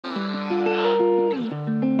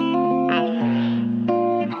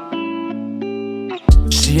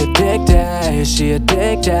way. She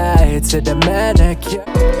addicted to the manicure.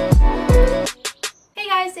 Hey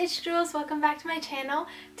guys, it's Jules. Welcome back to my channel.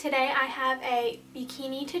 Today I have a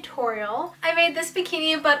bikini tutorial. I made this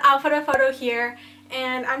bikini, but I'll put a photo here.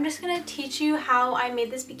 And I'm just going to teach you how I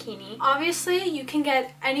made this bikini. Obviously, you can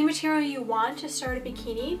get any material you want to start a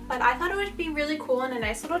bikini, but I thought it would be really cool and a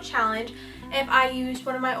nice little challenge if I used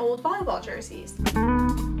one of my old volleyball jerseys.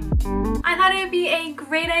 I thought it would be a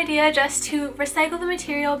great idea just to recycle the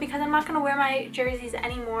material because I'm not going to wear my jerseys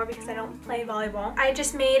anymore because I don't play volleyball. I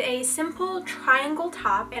just made a simple triangle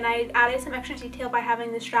top and I added some extra detail by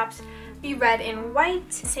having the straps be red and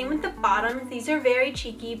white. Same with the bottoms. These are very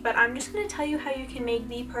cheeky, but I'm just going to tell you how you can make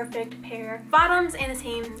the perfect pair of bottoms and the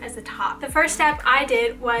same as the top. The first step I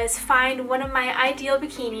did was find one of my ideal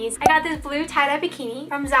bikinis. I got this blue tie-dye bikini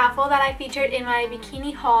from Zaful that I featured in my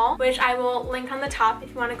bikini haul, which I will link on the top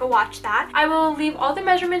if you want to go watch that. I will leave all the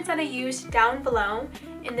measurements that I used down below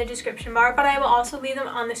in the description bar, but I will also leave them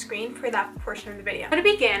on the screen for that portion of the video. To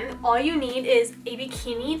begin, all you need is a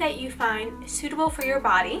bikini that you find suitable for your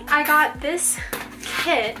body. I got this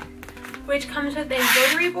kit, which comes with a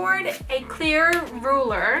rotary board, a clear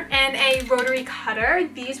ruler, and a rotary cutter.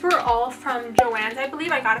 These were all from Joann's, I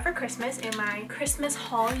believe. I got it for Christmas in my Christmas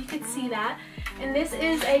haul. You could see that. And this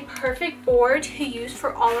is a perfect board to use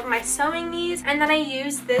for all of my sewing needs. And then I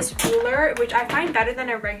use this ruler, which I find better than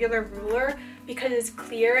a regular ruler because it's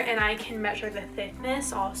clear and I can measure the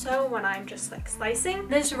thickness also when I'm just like slicing.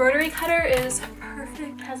 This rotary cutter is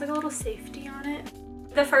perfect. It has like a little safety on it.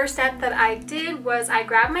 The first step that I did was I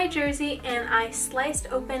grabbed my jersey and I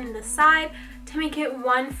sliced open the side to make it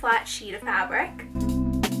one flat sheet of fabric.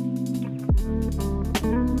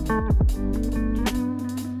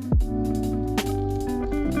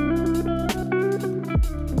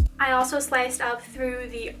 I also sliced up through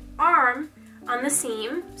the arm on the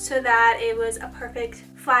seam so that it was a perfect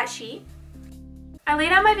flat sheet. I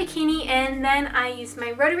laid out my bikini and then I used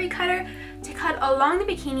my rotary cutter to cut along the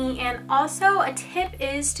bikini, and also a tip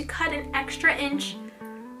is to cut an extra inch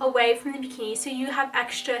away from the bikini so you have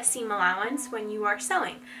extra seam allowance when you are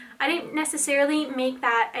sewing. I didn't necessarily make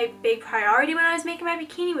that a big priority when I was making my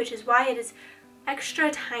bikini, which is why it is extra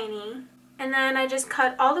tiny. And then I just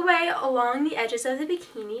cut all the way along the edges of the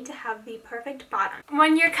bikini to have the perfect bottom.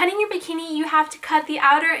 When you're cutting your bikini, you have to cut the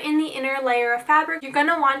outer and the inner layer of fabric. You're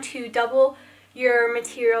gonna want to double your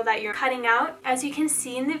material that you're cutting out. As you can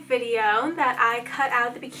see in the video that I cut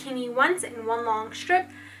out the bikini once in one long strip,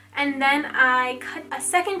 and then I cut a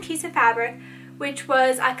second piece of fabric, which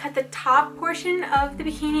was I cut the top portion of the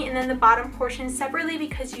bikini and then the bottom portion separately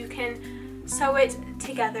because you can sew it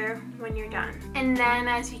together when you're done. And then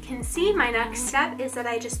as you can see, my next step is that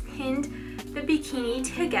I just pinned the bikini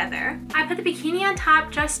together. I put the bikini on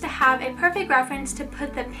top just to have a perfect reference to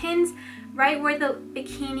put the pins right where the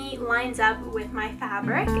bikini lines up with my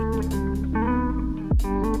fabric.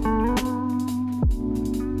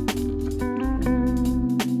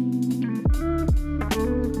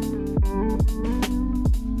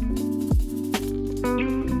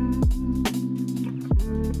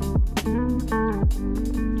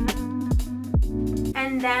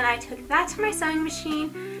 And then I took that to my sewing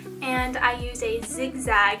machine and I used a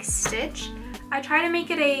zigzag stitch. I try to make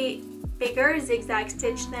it a bigger zigzag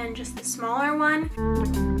stitch than just the smaller one.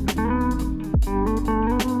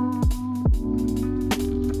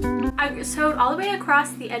 I sewed all the way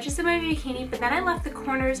across the edges of my bikini, but then I left the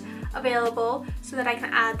corners available so that I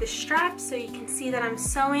can add the straps, so you can see that I'm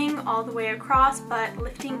sewing all the way across but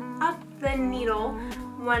lifting up the needle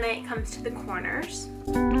when it comes to the corners.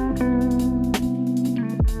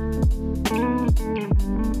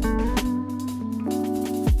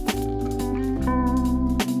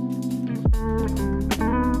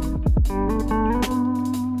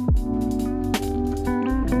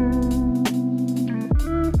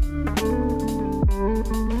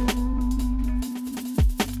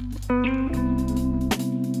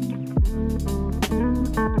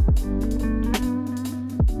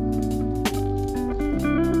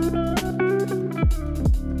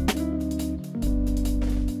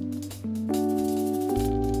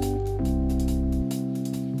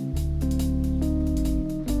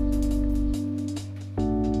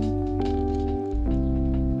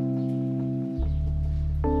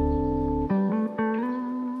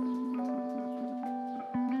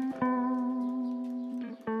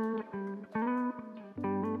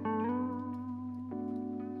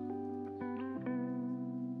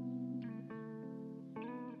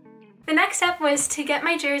 The next step was to get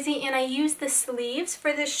my jersey, and I used the sleeves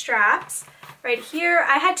for the straps. Right here,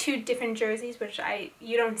 I had two different jerseys, which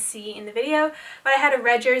you don't see in the video, but I had a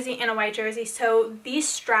red jersey and a white jersey. So these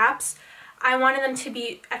straps I wanted them to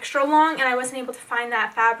be extra long and I wasn't able to find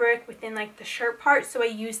that fabric within like the shirt part, so I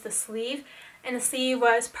used the sleeve, and the sleeve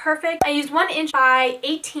was perfect. I used 1 inch by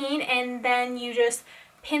 18, and then you just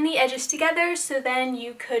pin the edges together, so then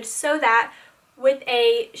you could sew that with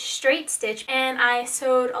a straight stitch, and I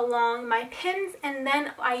sewed along my pins, and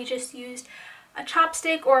then I just used a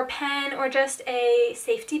chopstick or a pen or just a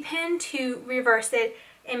safety pin to reverse it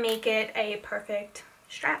and make it a perfect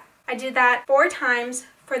strap. I did that 4 times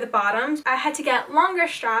for the bottoms. I had to get longer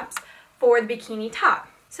straps for the bikini top.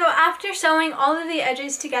 So after sewing all of the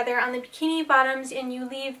edges together on the bikini bottoms and you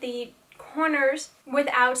leave the corners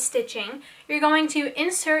without stitching, you're going to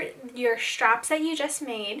insert your straps that you just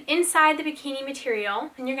made inside the bikini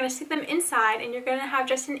material, and you're going to stick them inside, and you're going to have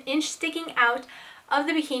just an inch sticking out of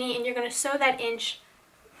the bikini, and you're going to sew that inch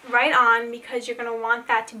right on because you're going to want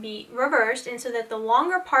that to be reversed, and so that the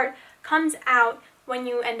longer part comes out when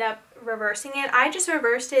you end up reversing it. I just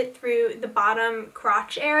reversed it through the bottom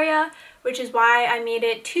crotch area, which is why I made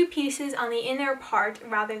it 2 pieces on the inner part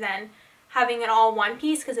rather than having it all one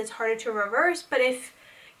piece, because it's harder to reverse. But if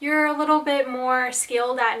you're a little bit more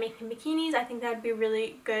skilled at making bikinis, I think that'd be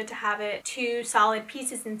really good to have it 2 solid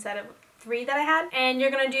pieces instead of 3 that I had. And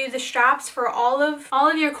you're going to do the straps for all of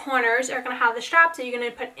your corners are going to have the straps that you're going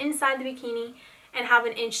to put inside the bikini and have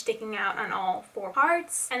an inch sticking out on all 4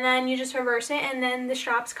 parts, and then you just reverse it, and then the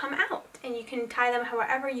straps come out, and you can tie them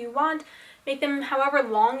however you want, make them however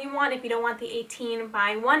long you want. If you don't want the 18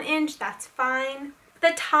 by 1 inch, that's fine.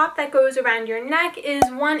 The top that goes around your neck is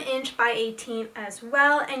 1 inch by 18 as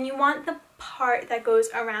well, and you want the part that goes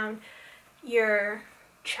around your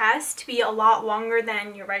chest to be a lot longer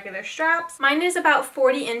than your regular straps. Mine is about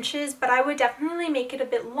 40 inches, but I would definitely make it a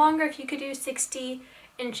bit longer. If you could do 60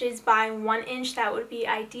 inches by 1 inch, that would be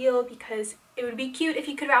ideal, because it would be cute if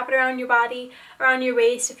you could wrap it around your body, around your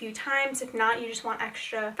waist a few times. If not, you just want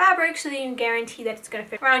extra fabric so that you can guarantee that it's going to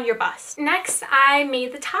fit around your bust. Next, I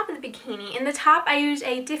made the top of the bikini. In the top, I used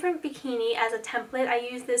a different bikini as a template. I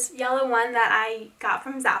used this yellow one that I got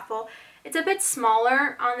from Zaful. It's a bit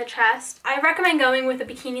smaller on the chest. I recommend going with a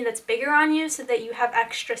bikini that's bigger on you so that you have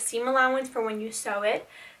extra seam allowance for when you sew it,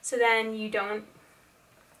 so then you don't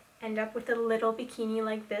end up with a little bikini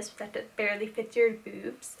like this that barely fits your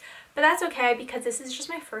boobs. But that's okay, because this is just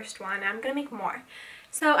my first one. I'm gonna make more.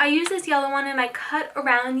 So I use this yellow one and I cut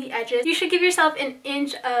around the edges. You should give yourself an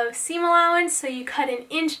inch of seam allowance, so you cut an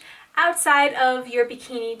inch outside of your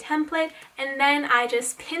bikini template, and then I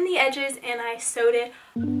just pinned the edges and I sewed it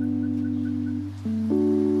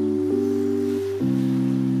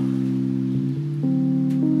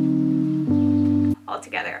all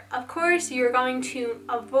together. Of course, you're going to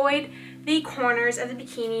avoid the corners of the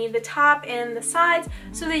bikini, the top and the sides,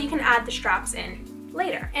 so that you can add the straps in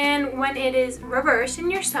later. And when it is reversed and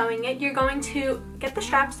you're sewing it, you're going to get the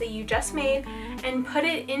straps that you just made and put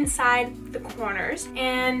it inside the corners,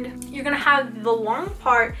 and you're going to have the long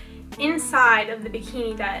part inside of the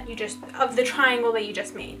bikini that you just, of the triangle that you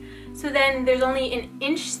just made. So then there's only an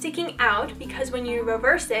inch sticking out, because when you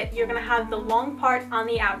reverse it, you're going to have the long part on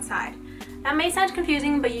the outside. That may sound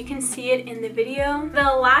confusing, but you can see it in the video. The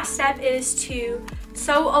last step is to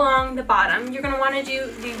sew along the bottom. You're going to want to do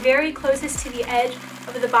the very closest to the edge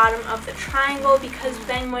of the bottom of the triangle, because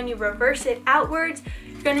then when you reverse it outwards,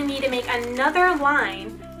 you're going to need to make another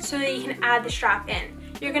line so that you can add the strap in.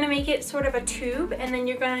 You're going to make it sort of a tube, and then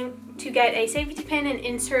you're going to get a safety pin and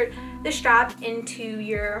insert the strap into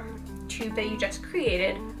your tube that you just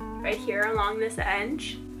created right here along this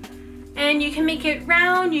edge. And you can make it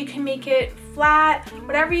round, you can make it flat,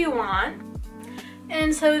 whatever you want.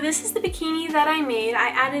 And so this is the bikini that I made. I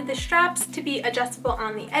added the straps to be adjustable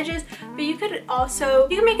on the edges, but you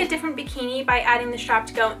can make a different bikini by adding the strap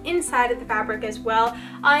to go inside of the fabric as well.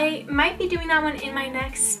 I might be doing that one in my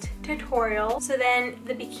next tutorial. So then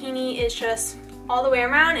the bikini is just all the way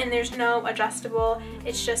around and there's no adjustable,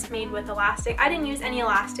 it's just made with elastic. I didn't use any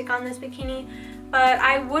elastic on this bikini, but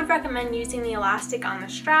I would recommend using the elastic on the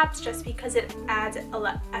straps just because it adds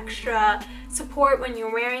extra support when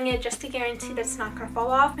you're wearing it, just to guarantee that it's not going to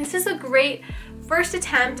fall off. This is a great first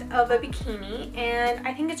attempt of a bikini, and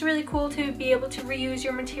I think it's really cool to be able to reuse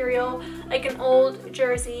your material, like an old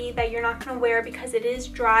jersey that you're not going to wear, because it is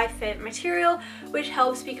dry fit material, which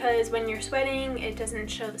helps because when you're sweating it doesn't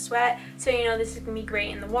show the sweat, so you know this is going to be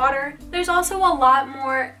great in the water. There's also a lot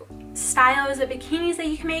more styles of bikinis that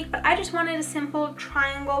you can make, but I just wanted a simple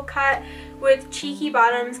triangle cut with cheeky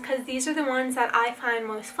bottoms because these are the ones that I find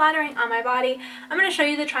most flattering on my body. I'm going to show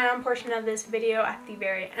you the try on portion of this video at the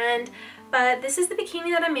very end, But this is the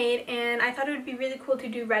bikini that I made, and I thought it would be really cool to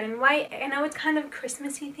do red and white. I know it's kind of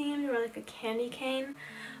Christmassy themed, or like a candy cane,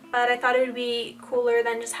 but I thought it would be cooler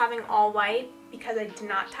than just having all white because I did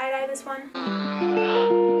not tie-dye this one.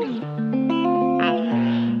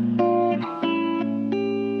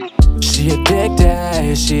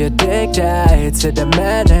 She addicted to the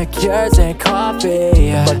manicures and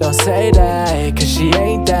coffee. But don't say that, cause she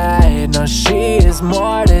ain't that. No, she is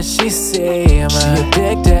more than she seems.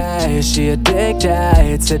 She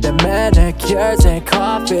addicted to the manicures and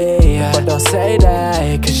coffee. But don't say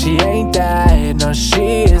that, cause she ain't that. No,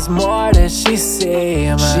 she is more than she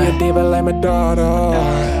seems. She a diva like my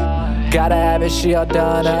daughter. Gotta have it, she all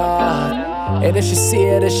done up. And if she see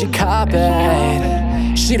it, then she cop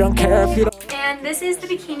it. She don't care if you don't. And this is the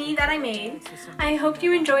bikini that I made. I hope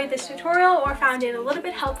you enjoyed this tutorial or found it a little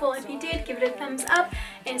bit helpful. If you did, give it a thumbs up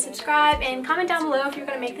and subscribe, and comment down below if you're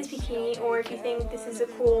going to make this bikini, or if you think this is a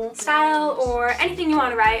cool style, or anything you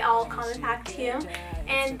want to write. I'll comment back to you.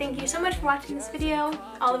 And thank you so much for watching this video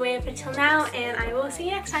all the way up until now, and I will see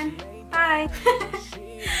you next time. Bye!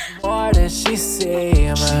 More than she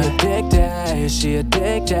seems. She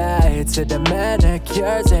addicted to the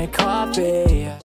manicures and coffee.